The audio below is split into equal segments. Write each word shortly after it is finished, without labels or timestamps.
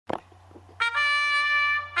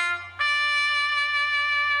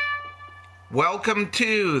Welcome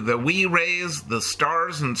to the We Raise the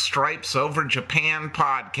Stars and Stripes Over Japan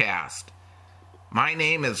podcast. My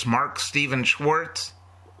name is Mark Steven Schwartz.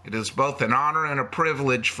 It is both an honor and a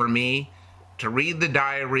privilege for me to read the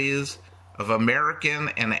diaries of American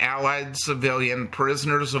and Allied civilian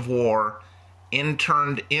prisoners of war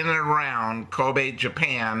interned in and around Kobe,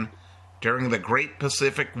 Japan during the Great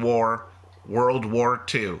Pacific War, World War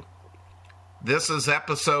II. This is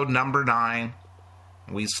episode number 9.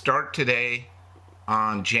 We start today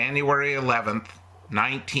on January 11th,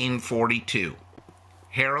 1942.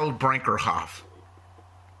 Harold Brinkerhoff.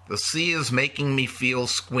 The sea is making me feel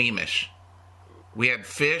squeamish. We had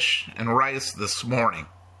fish and rice this morning.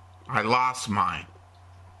 I lost mine.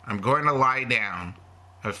 I'm going to lie down.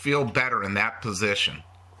 I feel better in that position.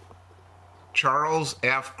 Charles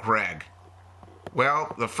F. Gregg.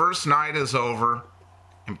 Well, the first night is over,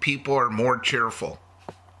 and people are more cheerful.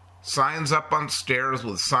 Signs up on stairs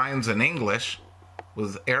with signs in English,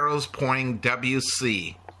 with arrows pointing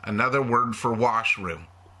WC, another word for washroom.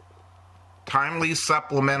 Timely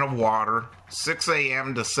supplement of water, 6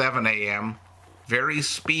 a.m. to 7 a.m., very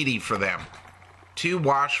speedy for them. 2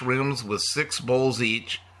 washrooms with 6 bowls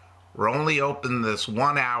each were only open this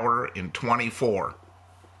 1 hour in 24.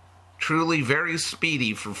 Truly very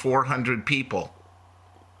speedy for 400 people.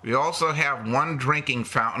 We also have 1 drinking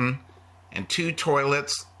fountain and 2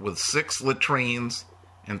 toilets with 6 latrines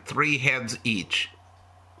and 3 heads each.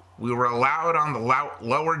 We were allowed on the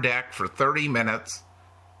lower deck for 30 minutes,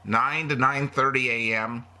 9 to 9:30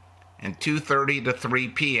 a.m. and 2:30 to 3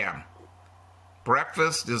 p.m.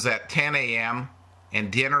 Breakfast is at 10 a.m. and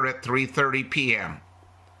dinner at 3:30 p.m.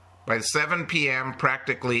 By 7 p.m.,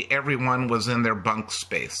 practically everyone was in their bunk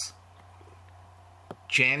space.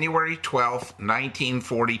 January 12,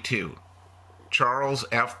 1942. Charles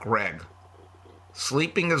F. Gregg.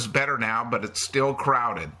 Sleeping is better now, but it's still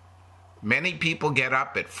crowded. Many people get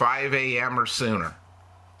up at 5 a.m. or sooner.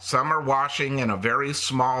 Some are washing in a very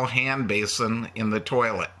small hand basin in the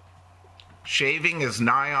toilet. Shaving is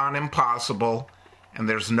nigh on impossible, and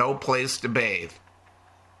there's no place to bathe.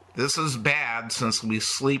 This is bad since we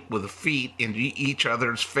sleep with feet in each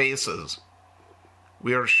other's faces.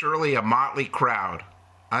 We are surely a motley crowd,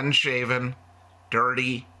 unshaven,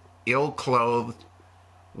 dirty, ill-clothed,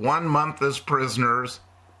 1 month as prisoners,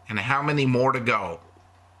 and how many more to go?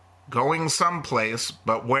 Going someplace,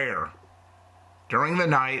 but where? During the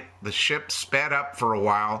night, the ship sped up for a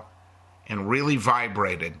while and really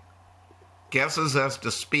vibrated. Guesses as to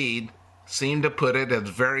speed seem to put it as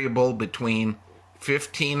variable between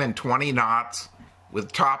 15 and 20 knots,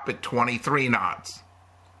 with top at 23 knots.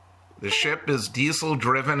 The ship is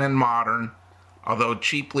diesel-driven and modern, although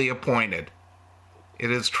cheaply appointed. It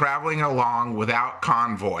is traveling along without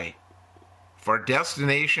convoy. If our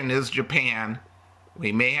destination is Japan,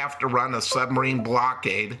 we may have to run a submarine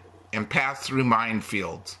blockade and pass through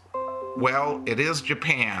minefields. Well, it is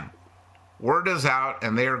Japan. Word is out,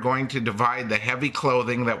 and they are going to divide the heavy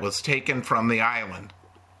clothing that was taken from the island.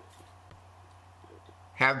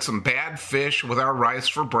 Had some bad fish with our rice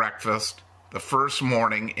for breakfast the first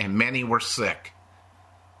morning, and many were sick.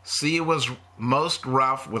 Sea was most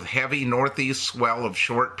rough with heavy northeast swell of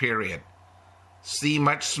short period. Sea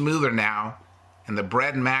much smoother now, and the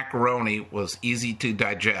bread and macaroni was easy to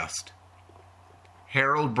digest.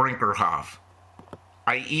 Harold Brinkerhoff.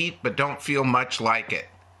 I eat but don't feel much like it.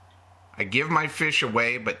 I give my fish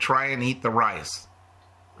away but try and eat the rice.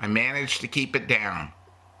 I manage to keep it down.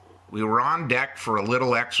 We were on deck for a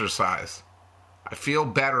little exercise. I feel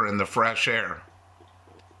better in the fresh air.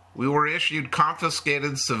 We were issued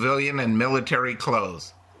confiscated civilian and military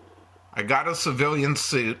clothes. I got a civilian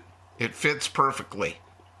suit. It fits perfectly.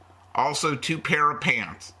 Also 2 pair of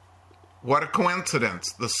pants. What a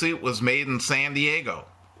coincidence. The suit was made in San Diego.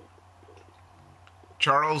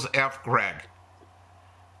 Charles F. Gregg.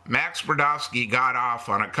 Max Brodowski got off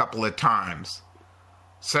on a couple of times.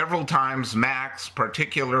 Several times Max,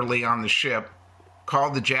 particularly on the ship,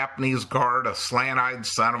 called the Japanese guard a slant-eyed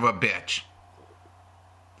son of a bitch.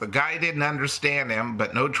 The guy didn't understand him,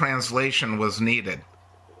 but no translation was needed.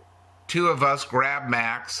 2 of us grabbed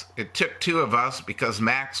Max. It took 2 of us because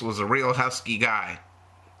Max was a real husky guy.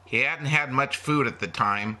 He hadn't had much food at the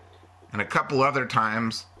time, and a couple other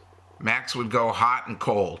times, Max would go hot and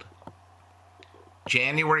cold.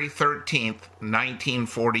 January 13th,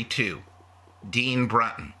 1942. Dean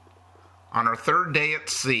Brunton. On our 3rd day at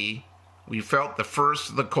sea, we felt the first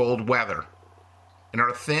of the cold weather. In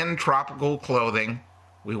our thin tropical clothing,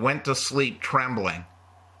 we went to sleep trembling.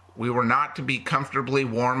 We were not to be comfortably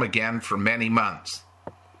warm again for many months.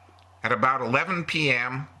 At about 11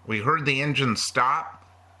 p.m., we heard the engine stop,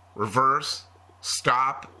 reverse,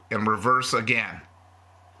 stop, and reverse again.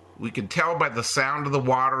 We could tell by the sound of the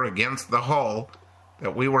water against the hull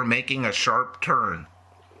that we were making a sharp turn.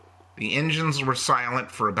 The engines were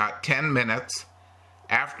silent for about 10 minutes,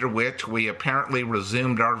 after which we apparently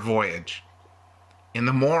resumed our voyage. In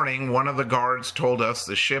the morning, one of the guards told us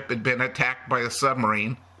the ship had been attacked by a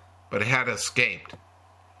submarine, but had escaped.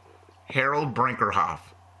 Harold Brinkerhoff.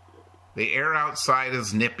 The air outside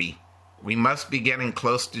is nippy. We must be getting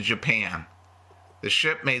close to Japan. The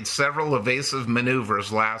ship made several evasive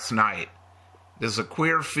maneuvers last night. It is a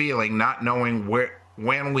queer feeling not knowing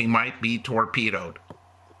when we might be torpedoed.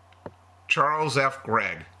 Charles F.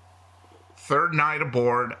 Gregg. Third night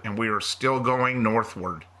aboard, and we are still going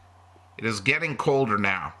northward. It is getting colder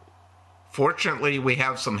now. Fortunately, we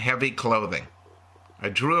have some heavy clothing. I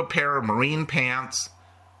drew a pair of marine pants,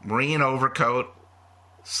 marine overcoat,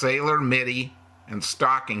 sailor midi, and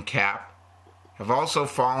stocking cap. Have also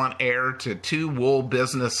fallen heir to 2 wool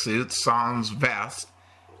business suits, sans vest,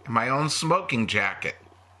 and my own smoking jacket.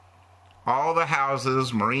 All the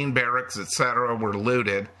houses, marine barracks, etc. were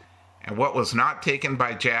looted, and what was not taken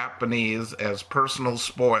by Japanese as personal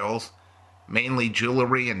spoils, mainly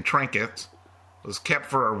jewelry and trinkets, was kept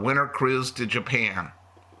for our winter cruise to Japan.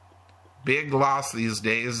 Big loss these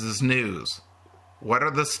days is news. What are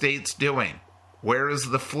the states doing? Where is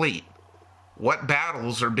the fleet? What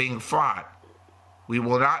battles are being fought? We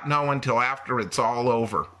will not know until after it's all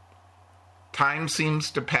over. Time seems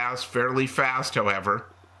to pass fairly fast, however,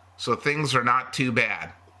 so things are not too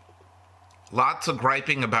bad. Lots of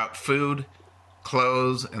griping about food,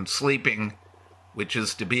 clothes, and sleeping, which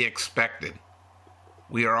is to be expected.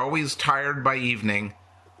 We are always tired by evening,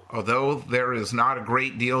 although there is not a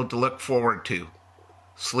great deal to look forward to.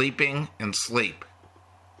 Sleeping and sleep.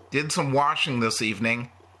 Did some washing this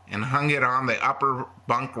evening and hung it on the upper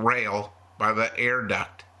bunk rail by the air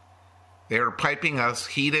duct. They are piping us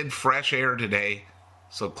heated, fresh air today,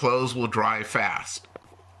 so clothes will dry fast.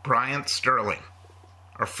 Bryant Sterling.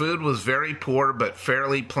 Our food was very poor but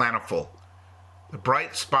fairly plentiful. The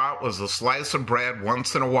bright spot was a slice of bread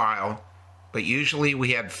once in a while, but usually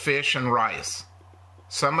we had fish and rice.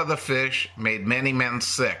 Some of the fish made many men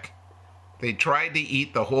sick. They tried to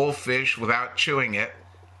eat the whole fish without chewing it,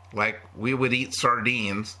 like we would eat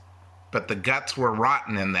sardines, but the guts were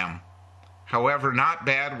rotten in them. However, not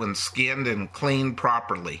bad when skinned and cleaned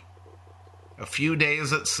properly. A few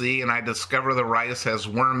days at sea and I discover the rice has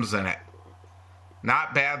worms in it.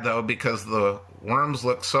 Not bad though, because the worms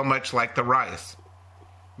look so much like the rice.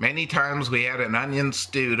 Many times we had an onion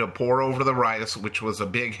stew to pour over the rice, which was a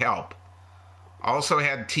big help. Also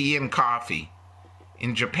had tea and coffee.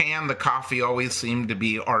 In Japan, the coffee always seemed to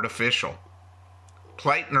be artificial.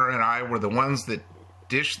 Pleitner and I were the ones that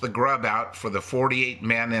dished the grub out for the 48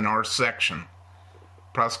 men in our section.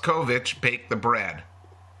 Praskovich baked the bread.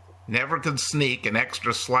 Never could sneak an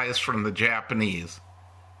extra slice from the Japanese.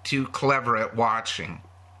 Too clever at watching.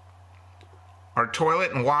 Our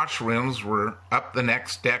toilet and washrooms were up the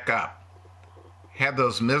next deck up. Had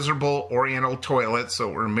those miserable oriental toilets that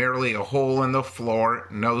were merely a hole in the floor,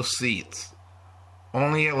 no seats.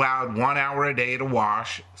 Only allowed 1 hour a day to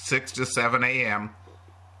wash, 6 to 7 a.m.,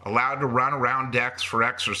 allowed to run around decks for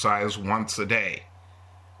exercise once a day.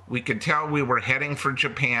 We could tell we were heading for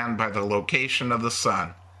Japan by the location of the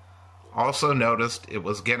sun. Also noticed it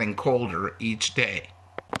was getting colder each day.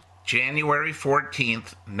 January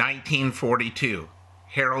 14th, 1942.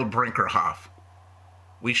 Harold Brinkerhoff.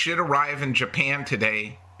 We should arrive in Japan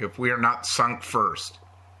today if we are not sunk first.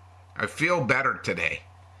 I feel better today.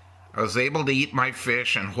 I was able to eat my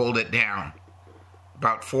fish and hold it down.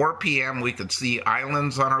 About 4 p.m. we could see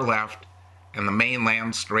islands on our left and the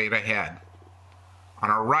mainland straight ahead. On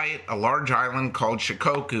our right, a large island called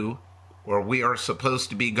Shikoku, where we are supposed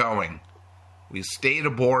to be going. We stayed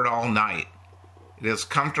aboard all night. It is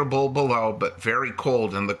comfortable below, but very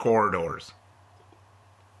cold in the corridors.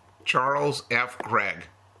 Charles F. Gregg.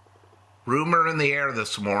 Rumor in the air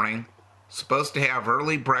this morning. Supposed to have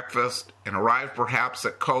early breakfast and arrive perhaps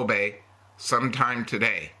at Kobe sometime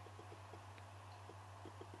today.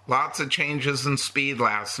 Lots of changes in speed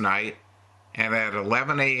last night, and at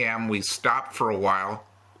 11 a.m. we stopped for a while,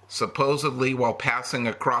 supposedly while passing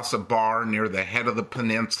across a bar near the head of the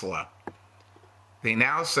peninsula. They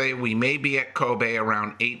now say we may be at Kobe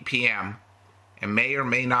around 8 p.m. and may or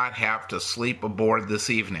may not have to sleep aboard this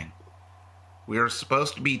evening. We are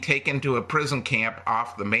supposed to be taken to a prison camp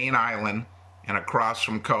off the main island and across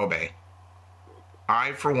from Kobe.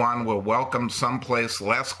 I, for one, will welcome someplace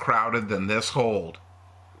less crowded than this hold.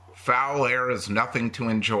 Foul air is nothing to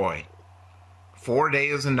enjoy. 4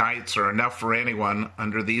 days and nights are enough for anyone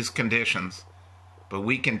under these conditions, but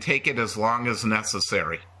we can take it as long as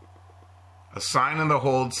necessary. A sign in the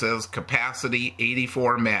hold says capacity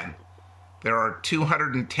 84 men. There are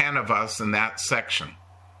 210 of us in that section.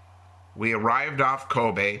 We arrived off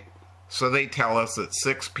Kobe, so they tell us, at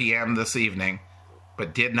 6 p.m. this evening,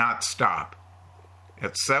 but did not stop.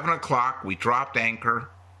 At 7 o'clock, we dropped anchor,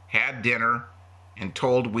 had dinner, and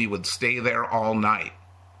told we would stay there all night.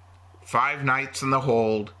 5 nights in the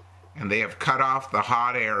hold, and they have cut off the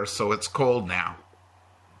hot air, so it's cold now.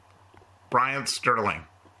 Bryant Sterling.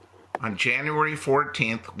 On January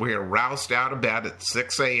 14th, we are roused out of bed at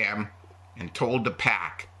 6 a.m. and told to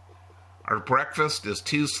pack. Our breakfast is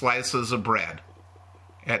 2 slices of bread.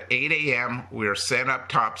 At 8 a.m., we are sent up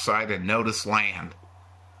topside and notice land.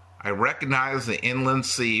 I recognize the inland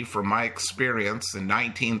sea from my experience in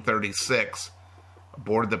 1936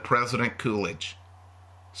 aboard the President Coolidge.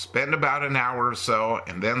 Spend about an hour or so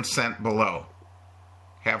and then sent below.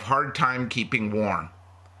 Have hard time keeping warm.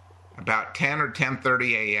 About 10 or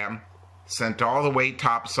 10:30 a.m., sent all the way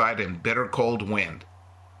topside in bitter cold wind.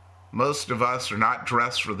 Most of us are not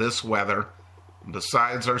dressed for this weather, and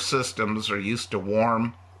besides, our systems are used to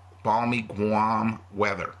warm, balmy Guam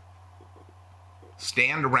weather.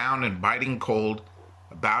 Stand around in biting cold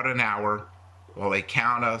about an hour while they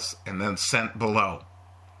count us and then sent below.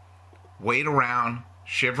 Wait around,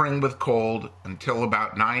 shivering with cold, until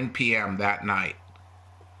about 9 p.m. that night.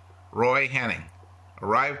 Roy Henning.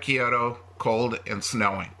 Arrived Kyoto, cold and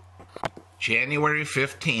snowing. January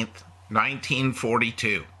 15th,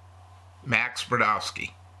 1942. Max Brodowski.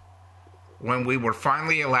 When we were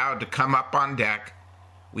finally allowed to come up on deck,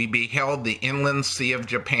 we beheld the inland sea of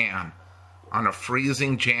Japan on a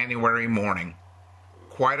freezing January morning,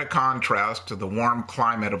 quite a contrast to the warm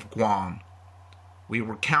climate of Guam. We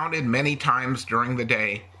were counted many times during the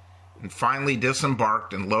day and finally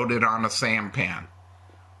disembarked and loaded on a sampan.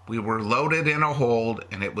 We were loaded in a hold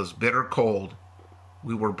and it was bitter cold.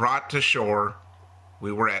 We were brought to shore.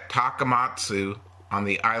 We were at Takamatsu on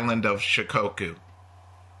the island of Shikoku.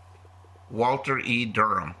 Walter E.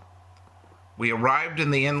 Durham. We arrived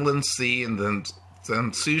in the inland sea in the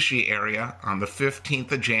Zensushi area on the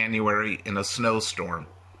 15th of January in a snowstorm.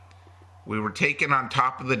 We were taken on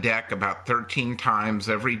top of the deck about 13 times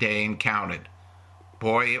every day and counted.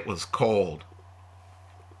 Boy, it was cold.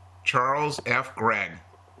 Charles F. Gregg.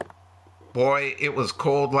 Boy, it was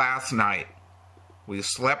cold last night. We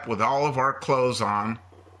slept with all of our clothes on,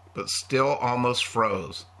 but still almost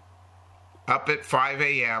froze. Up at 5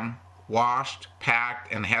 a.m., washed,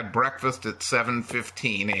 packed, and had breakfast at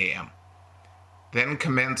 7:15 a.m. Then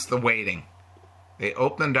commenced the waiting. They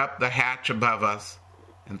opened up the hatch above us,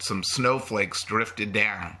 and some snowflakes drifted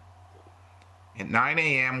down. At 9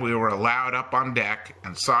 a.m., we were allowed up on deck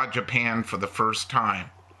and saw Japan for the first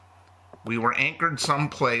time. We were anchored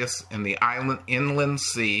someplace in the inland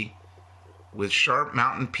sea with sharp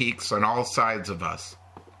mountain peaks on all sides of us.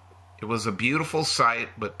 It was a beautiful sight,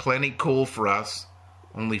 but plenty cool for us,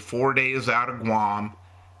 only 4 days out of Guam,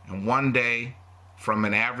 and 1 day from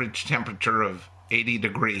an average temperature of 80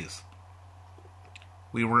 degrees.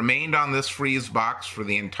 We remained on this freeze box for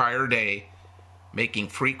the entire day, making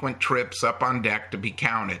frequent trips up on deck to be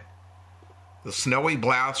counted. The snowy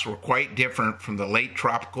blasts were quite different from the late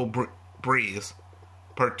tropical breeze,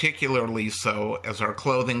 particularly so as our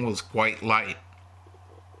clothing was quite light.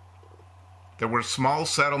 There were small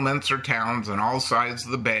settlements or towns on all sides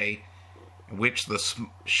of the bay in which the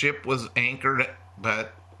ship was anchored,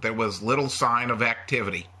 but there was little sign of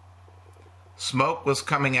activity. Smoke was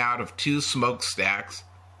coming out of 2 smokestacks,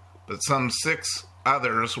 but some 6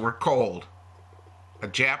 others were cold. A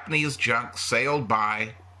Japanese junk sailed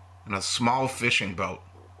by and a small fishing boat.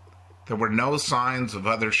 There were no signs of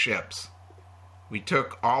other ships. We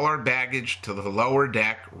took all our baggage to the lower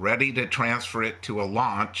deck, ready to transfer it to a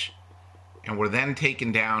launch, and were then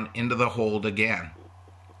taken down into the hold again.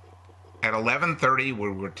 At 11:30,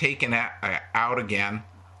 we were taken out again,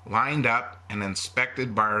 lined up, and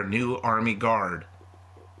inspected by our new Army Guard.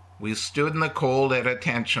 We stood in the cold at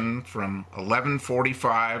attention from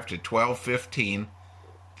 11:45 to 12:15,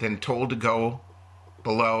 then told to go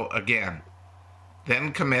below again.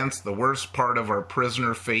 Then commenced the worst part of our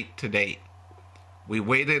prisoner fate to date. We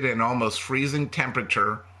waited in almost freezing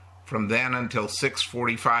temperature from then until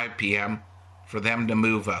 6:45 p.m. for them to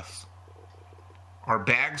move us. Our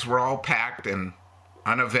bags were all packed and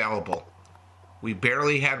unavailable. We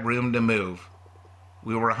barely had room to move.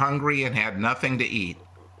 We were hungry and had nothing to eat.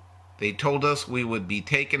 They told us we would be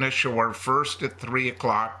taken ashore first at 3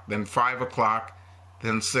 o'clock, then 5 o'clock,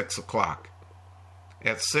 then 6 o'clock.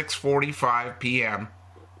 At 6:45 p.m.,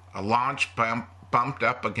 a launch bumped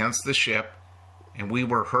up against the ship, and we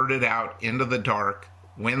were herded out into the dark,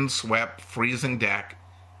 wind-swept, freezing deck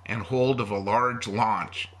and hold of a large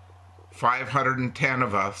launch. 510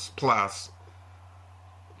 of us, plus,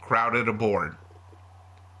 crowded aboard.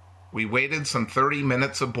 We waited some 30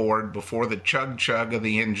 minutes aboard before the chug-chug of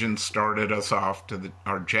the engine started us off to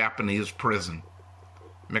our Japanese prison.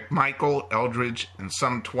 McMichael, Eldridge, and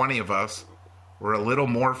some 20 of us were a little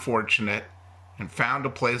more fortunate and found a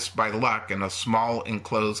place by luck in a small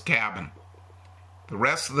enclosed cabin. The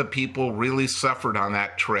rest of the people really suffered on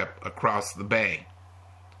that trip across the bay.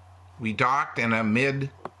 We docked, and amid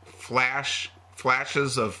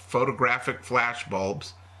flashes of photographic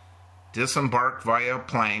flashbulbs, disembarked via a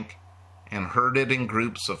plank and herded in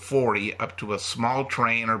groups of 40 up to a small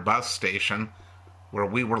train or bus station where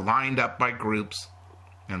we were lined up by groups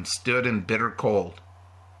and stood in bitter cold.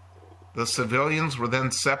 The civilians were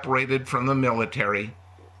then separated from the military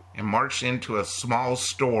and marched into a small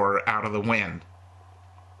store out of the wind.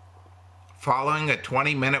 Following a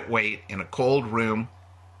 20-minute wait in a cold room,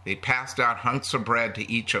 they passed out hunks of bread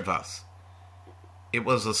to each of us. It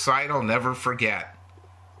was a sight I'll never forget.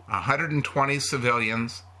 120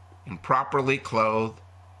 civilians, improperly clothed,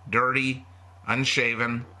 dirty,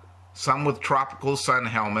 unshaven, some with tropical sun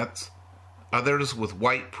helmets, others with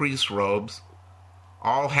white priest robes,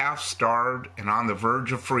 all half-starved and on the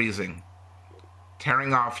verge of freezing,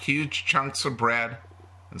 tearing off huge chunks of bread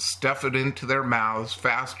and stuff it into their mouths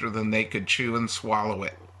faster than they could chew and swallow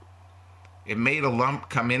it. It made a lump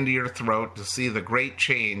come into your throat to see the great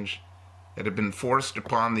change that had been forced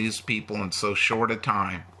upon these people in so short a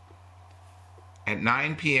time. At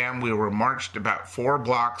 9 p.m. we were marched about 4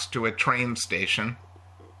 blocks to a train station,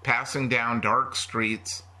 passing down dark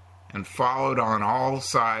streets, and followed on all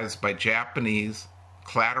sides by Japanese,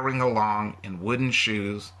 clattering along in wooden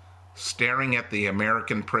shoes, staring at the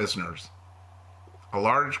American prisoners. A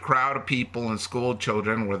large crowd of people and school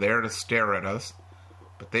children were there to stare at us,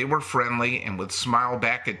 but they were friendly and would smile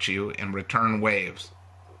back at you and return waves.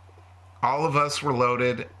 All of us were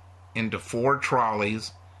loaded into 4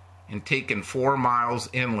 trolleys and taken 4 miles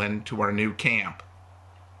inland to our new camp.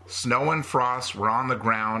 Snow and frost were on the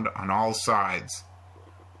ground on all sides.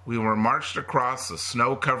 We were marched across the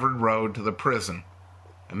snow-covered road to the prison,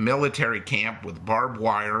 a military camp with barbed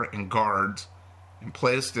wire and guards, and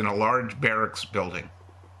placed in a large barracks building,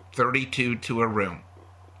 32 to a room.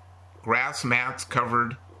 Grass mats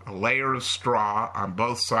covered a layer of straw on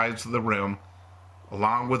both sides of the room,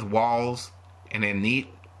 along with walls, and in neat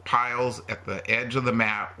piles at the edge of the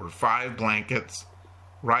mat were 5 blankets,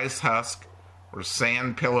 rice husk or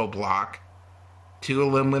sand pillow block, 2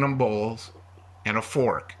 aluminum bowls, and a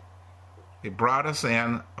fork. They brought us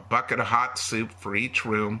in a bucket of hot soup for each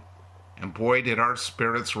room, and boy did our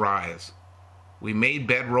spirits rise. We made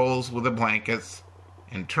bedrolls with the blankets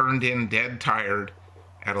and turned in dead tired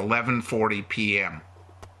at 11:40 p.m.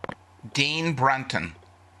 Dean Brunton.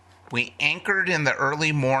 We anchored in the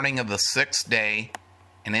early morning of the 6th day,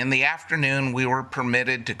 and in the afternoon we were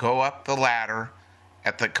permitted to go up the ladder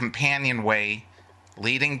at the companionway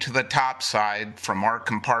leading to the topside from our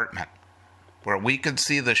compartment, where we could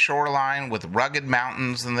see the shoreline with rugged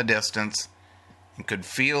mountains in the distance and could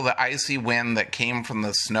feel the icy wind that came from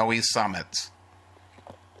the snowy summits.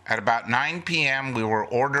 At about 9 p.m. we were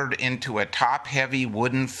ordered into a top-heavy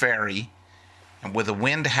wooden ferry, and with the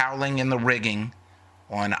wind howling in the rigging,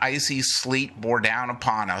 while an icy sleet bore down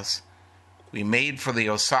upon us, we made for the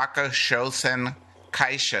Osaka Shosen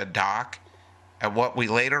Kaisha dock at what we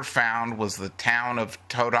later found was the town of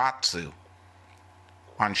Toratsu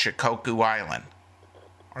on Shikoku Island.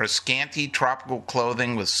 Our scanty tropical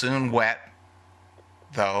clothing was soon wet,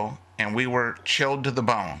 though, and we were chilled to the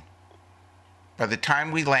bone. By the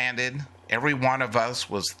time we landed, every one of us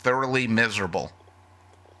was thoroughly miserable.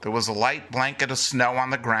 There was a light blanket of snow on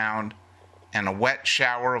the ground, and a wet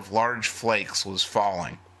shower of large flakes was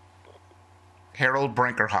falling. Harold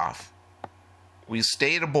Brinkerhoff. We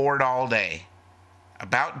stayed aboard all day.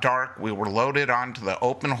 About dark, we were loaded onto the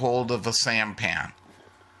open hold of a sampan.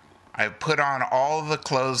 I have put on all the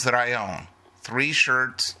clothes that I own, 3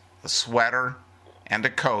 shirts, a sweater, and a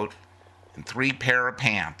coat, and 3 pair of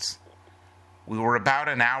pants. We were about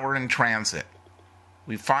an hour in transit.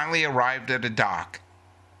 We finally arrived at a dock.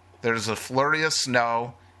 There's a flurry of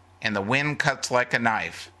snow, and the wind cuts like a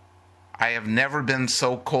knife. I have never been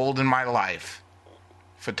so cold in my life.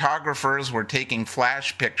 Photographers were taking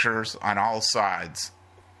flash pictures on all sides.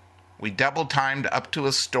 We double-timed up to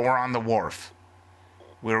a store on the wharf.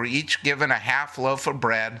 We were each given a half loaf of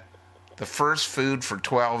bread, the first food for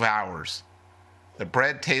 12 hours. The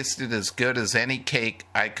bread tasted as good as any cake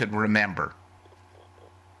I could remember.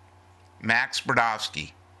 Max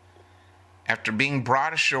Brodowski. After being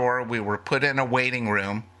brought ashore, we were put in a waiting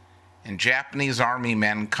room, and Japanese army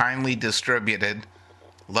men kindly distributed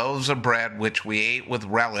loaves of bread, which we ate with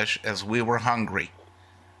relish as we were hungry.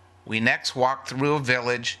 We next walked through a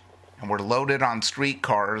village and were loaded on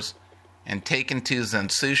streetcars and taken to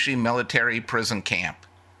Zensushi military prison camp.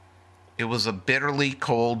 It was a bitterly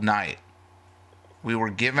cold night. We were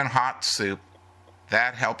given hot soup.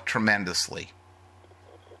 That helped tremendously.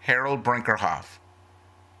 Harold Brinkerhoff.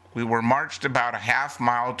 We were marched about a half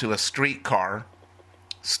mile to a streetcar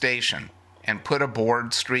station and put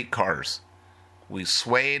aboard streetcars. We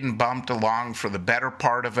swayed and bumped along for the better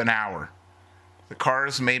part of an hour. The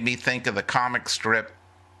cars made me think of the comic strip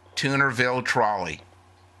Toonerville Trolley.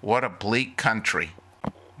 What a bleak country.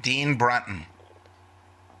 Dean Brunton.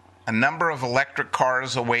 A number of electric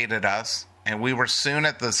cars awaited us, and we were soon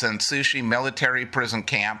at the Zensushi military prison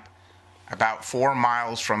camp, about 4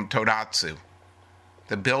 miles from Todatsu.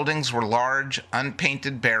 The buildings were large,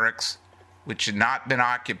 unpainted barracks, which had not been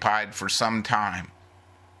occupied for some time.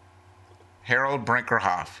 Harold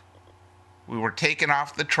Brinkerhoff. We were taken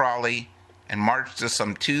off the trolley and marched to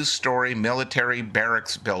some 2-story military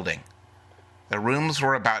barracks building. The rooms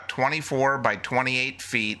were about 24 by 28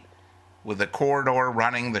 feet, with a corridor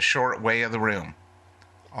running the short way of the room.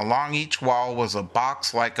 Along each wall was a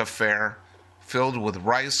box-like affair filled with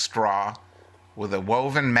rice straw, with a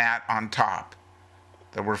woven mat on top.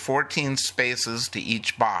 There were 14 spaces to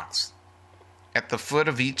each box. At the foot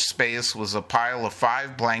of each space was a pile of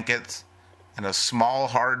 5 blankets and a small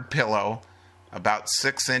hard pillow about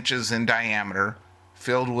 6 inches in diameter,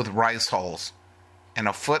 filled with rice hulls, and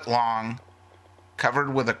a foot long,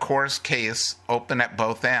 covered with a coarse case open at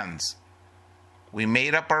both ends. We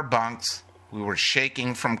made up our bunks. We were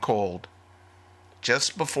shaking from cold.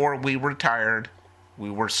 Just before we retired, we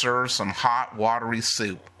were served some hot, watery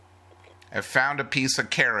soup. I found a piece of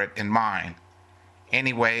carrot in mine.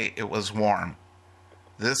 Anyway, it was warm.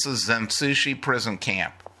 This is Zensushi prison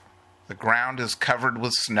camp. The ground is covered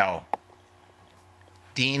with snow.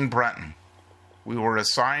 Dean Brunton. We were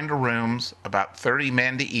assigned to rooms, about 30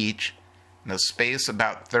 men to each, in a space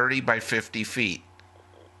about 30 by 50 feet.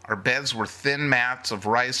 Our beds were thin mats of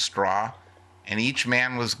rice straw, and each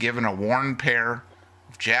man was given a worn pair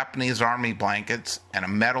of Japanese army blankets and a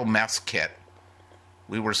metal mess kit.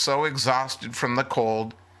 We were so exhausted from the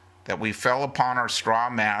cold that we fell upon our straw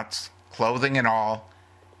mats, clothing and all,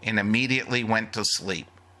 and immediately went to sleep.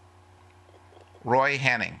 Roy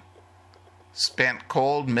Henning. Spent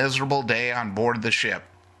cold, miserable day on board the ship.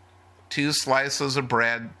 2 slices of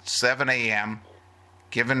bread, 7 a.m.,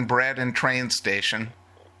 given bread in train station,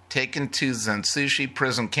 taken to Zensushi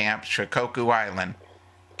prison camp, Shikoku Island,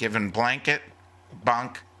 given blanket,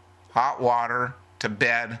 bunk, hot water, to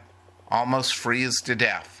bed, almost freeze to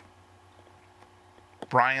death.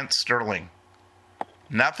 Bryant Sterling.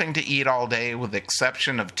 Nothing to eat all day with the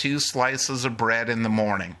exception of 2 slices of bread in the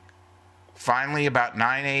morning. Finally, about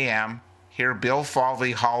 9 a.m., hear Bill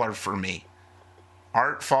Falvey holler for me.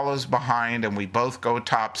 Art follows behind and we both go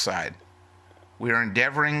topside. We are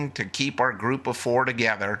endeavoring to keep our group of 4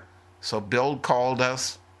 together, so Bill called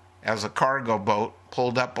us as a cargo boat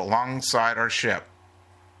pulled up alongside our ship.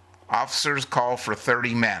 Officers call for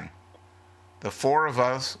 30 men. The 4 of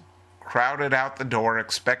us crowded out the door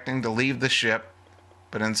expecting to leave the ship,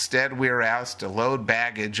 but instead we are asked to load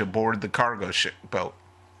baggage aboard the cargo boat.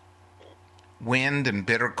 Wind and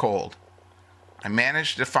bitter cold. I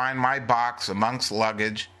managed to find my box amongst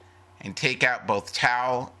luggage and take out both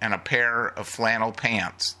towel and a pair of flannel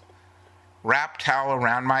pants. Wrap towel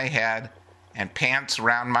around my head and pants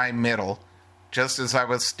around my middle, just as I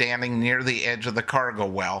was standing near the edge of the cargo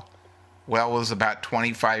well. Well was about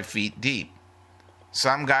 25 feet deep.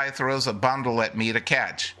 Some guy throws a bundle at me to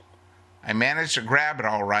catch. I managed to grab it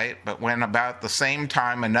all right, but when about the same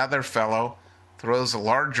time another fellow throws a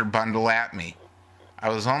larger bundle at me. I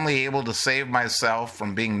was only able to save myself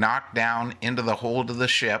from being knocked down into the hold of the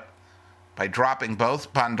ship by dropping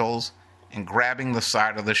both bundles and grabbing the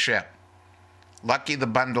side of the ship. Lucky the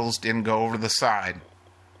bundles didn't go over the side.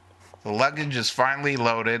 The luggage is finally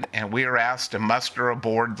loaded and we are asked to muster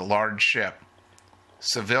aboard the large ship.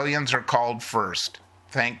 Civilians are called first.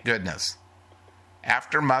 Thank goodness.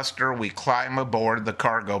 After muster, we climb aboard the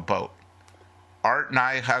cargo boat. Art and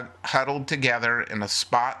I huddled together in a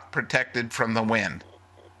spot protected from the wind.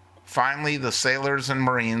 Finally, the sailors and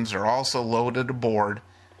Marines are also loaded aboard,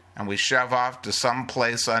 and we shove off to some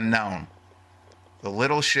place unknown. The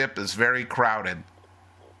little ship is very crowded.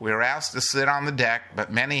 We are asked to sit on the deck,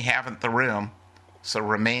 but many haven't the room, so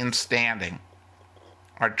remain standing.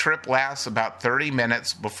 Our trip lasts about 30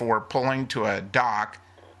 minutes before pulling to a dock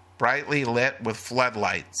brightly lit with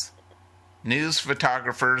floodlights. News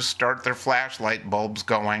photographers start their flashlight bulbs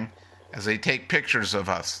going as they take pictures of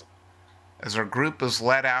us. As our group is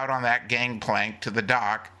let out on that gangplank to the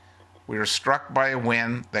dock, we are struck by a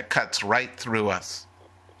wind that cuts right through us.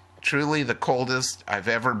 Truly the coldest I've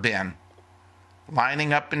ever been.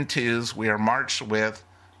 Lining up in twos, we are marched with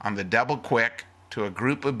on the double quick to a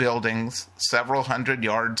group of buildings several hundred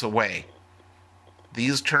yards away.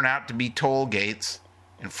 These turn out to be toll gates,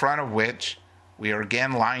 in front of which we are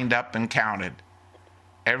again lined up and counted.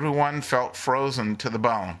 Everyone felt frozen to the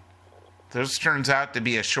bone. This turns out to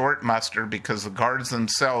be a short muster because the guards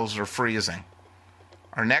themselves are freezing.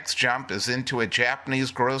 Our next jump is into a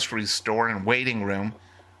Japanese grocery store and waiting room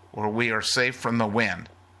where we are safe from the wind.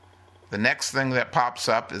 The next thing that pops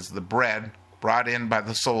up is the bread brought in by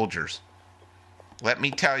the soldiers. Let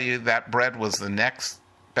me tell you, that bread was the next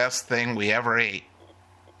best thing we ever ate.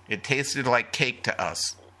 It tasted like cake to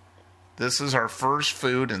us. This is our first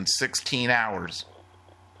food in 16 hours.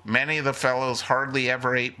 Many of the fellows hardly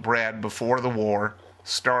ever ate bread before the war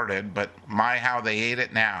started, but my, how they ate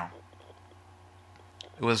it now.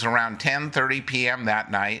 It was around 10:30 p.m.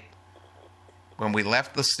 that night when we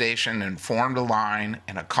left the station and formed a line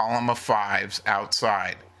in a column of fives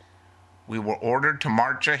outside. We were ordered to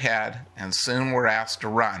march ahead and soon were asked to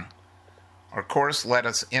run. Our course led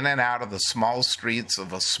us in and out of the small streets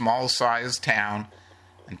of a small-sized town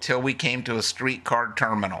until we came to a streetcar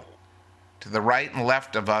terminal. To the right and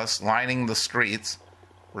left of us, lining the streets,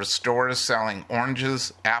 were stores selling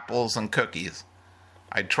oranges, apples, and cookies.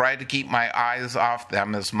 I tried to keep my eyes off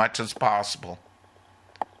them as much as possible.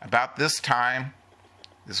 About this time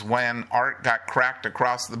is when Art got cracked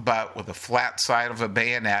across the butt with the flat side of a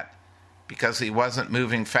bayonet because he wasn't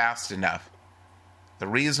moving fast enough. The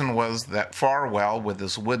reason was that Farwell, with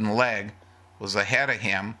his wooden leg, was ahead of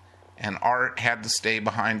him, and Art had to stay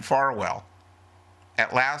behind Farwell.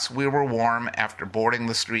 At last we were warm after boarding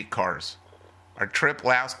the streetcars. Our trip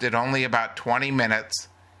lasted only about 20 minutes,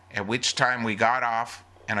 at which time we got off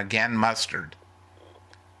and again mustered.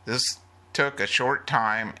 This took a short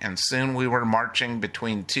time, and soon we were marching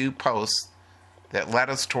between two posts that led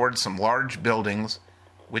us toward some large buildings,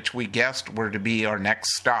 which we guessed were to be our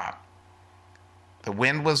next stop. The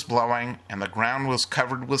wind was blowing, and the ground was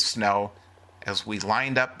covered with snow as we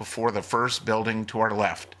lined up before the first building to our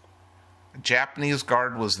left. A Japanese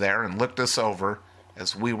guard was there and looked us over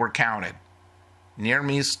as we were counted. Near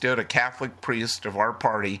me stood a Catholic priest of our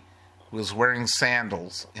party who was wearing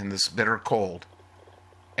sandals in this bitter cold.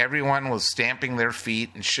 Everyone was stamping their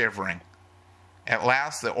feet and shivering. At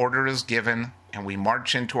last the order is given, and we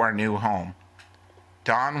march into our new home.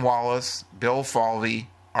 Don Wallace, Bill Falvey,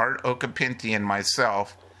 Art Okapinti, and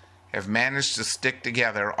myself have managed to stick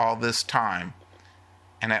together all this time,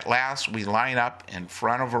 and at last we line up in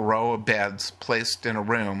front of a row of beds placed in a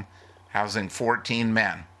room housing 14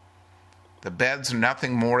 men. The beds are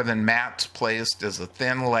nothing more than mats placed as a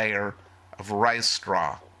thin layer of rice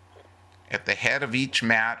straw. At the head of each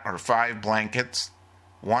mat are 5 blankets,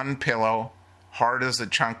 1 pillow, hard as a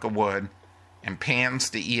chunk of wood, and pans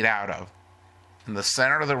to eat out of. In the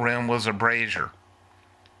center of the room was a brazier.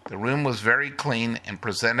 The room was very clean and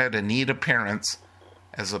presented a neat appearance,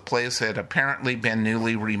 as the place had apparently been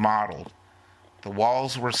newly remodeled. The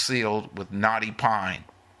walls were sealed with knotty pine.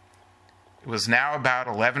 It was now about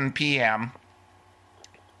 11 p.m.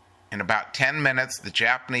 In about 10 minutes, the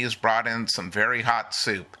Japanese brought in some very hot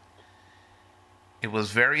soup. It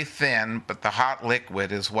was very thin, but the hot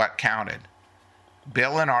liquid is what counted.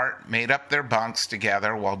 Bill and Art made up their bunks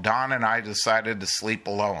together while Don and I decided to sleep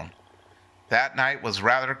alone. That night was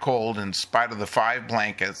rather cold in spite of the 5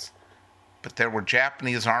 blankets, but there were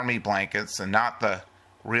Japanese army blankets and not the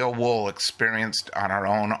real wool experienced on our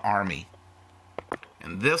own army.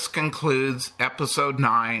 And this concludes episode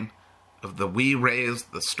 9 of the We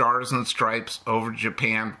Raised the Stars and Stripes Over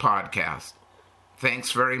Japan podcast.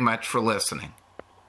 Thanks very much for listening.